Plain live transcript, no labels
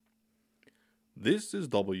This is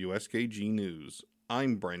WSKG News.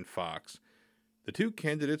 I'm Brent Fox. The two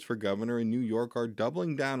candidates for governor in New York are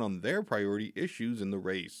doubling down on their priority issues in the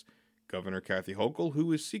race. Governor Kathy Hochul,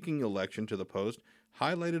 who is seeking election to the post,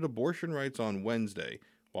 highlighted abortion rights on Wednesday,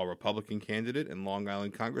 while Republican candidate and Long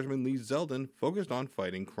Island Congressman Lee Zeldin focused on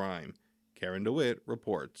fighting crime. Karen DeWitt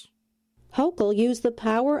reports. Hochul used the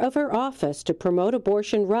power of her office to promote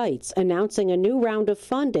abortion rights, announcing a new round of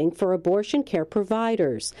funding for abortion care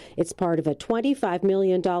providers. It's part of a $25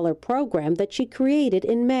 million program that she created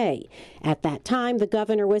in May. At that time, the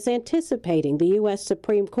governor was anticipating the U.S.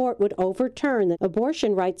 Supreme Court would overturn the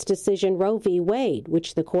abortion rights decision Roe v. Wade,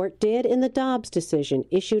 which the court did in the Dobbs decision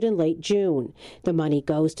issued in late June. The money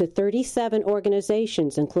goes to 37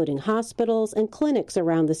 organizations, including hospitals and clinics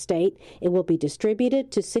around the state. It will be distributed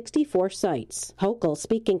to 64 sites. Hochul,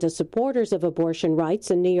 speaking to supporters of abortion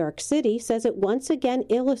rights in New York City, says it once again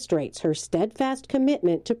illustrates her steadfast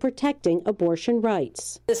commitment to protecting abortion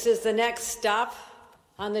rights. This is the next stop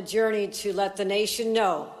on the journey to let the nation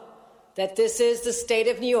know that this is the state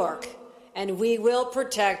of New York, and we will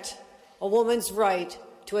protect a woman's right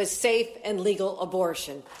to a safe and legal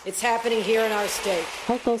abortion. It's happening here in our state.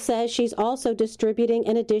 Hochul says she's also distributing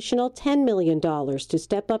an additional $10 million to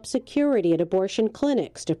step up security at abortion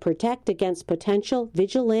clinics to protect against potential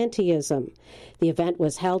vigilantism. The event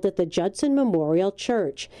was held at the Judson Memorial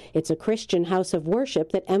Church. It's a Christian house of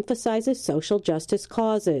worship that emphasizes social justice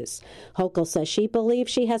causes. Hochul says she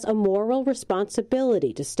believes she has a moral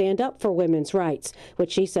responsibility to stand up for women's rights,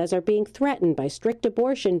 which she says are being threatened by strict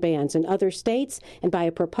abortion bans in other states and by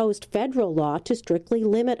a proposed federal law to strictly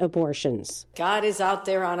limit abortions. God is out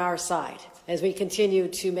there on our side as we continue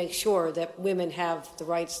to make sure that women have the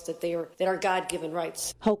rights that are God-given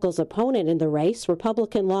rights. Hochul's opponent in the race,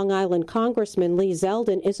 Republican Long Island Congressman Lee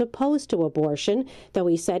Zeldin, is opposed to abortion, though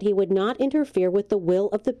he said he would not interfere with the will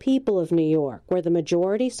of the people of New York, where the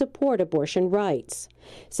majority support abortion rights.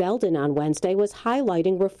 Zeldin on Wednesday was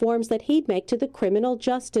highlighting reforms that he'd make to the criminal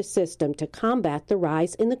justice system to combat the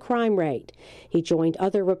rise in the crime rate. He joined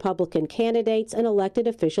other Republican candidates and elected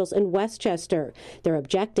officials in Westchester. They're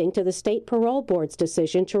objecting to the state parole board's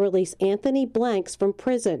decision to release Anthony Blanks from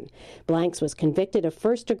prison. Blanks was convicted of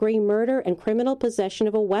first-degree murder and criminal possession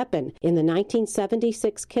of a weapon in the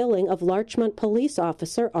 1976 killing of Larchmont police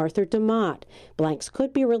officer Arthur DeMott. Blanks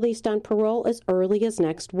could be released on parole as early as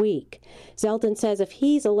next week. Zeldin says if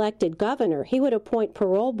he's elected governor, he would appoint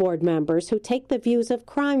parole board members who take the views of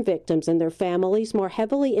crime victims and their families more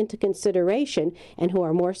heavily into consideration and who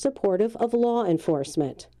are more supportive of law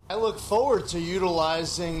enforcement. I look forward to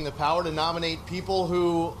utilizing the power to nominate people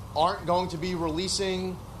who aren't going to be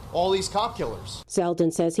releasing all these cop killers.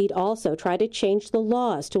 Zeldin says he'd also try to change the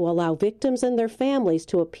laws to allow victims and their families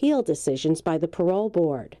to appeal decisions by the parole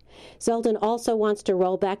board. Zeldin also wants to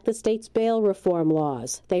roll back the state's bail reform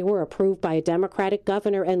laws. They were approved by a Democratic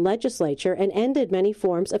governor and legislature and ended many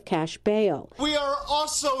forms of cash bail. We are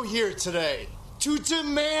also here today to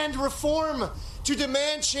demand reform, to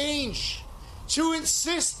demand change, to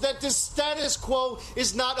insist that the status quo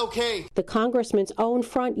is not okay. The congressman's own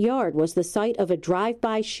front yard was the site of a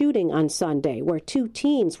drive-by shooting on Sunday where two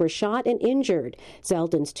teens were shot and injured.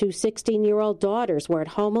 Zeldin's two 16-year-old daughters were at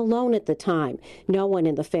home alone at the time. No one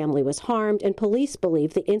in the family was harmed, and police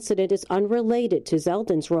believe the incident is unrelated to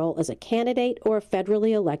Zeldin's role as a candidate or a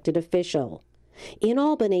federally elected official. In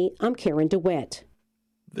Albany, I'm Karen DeWitt.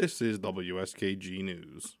 This is WSKG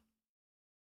News.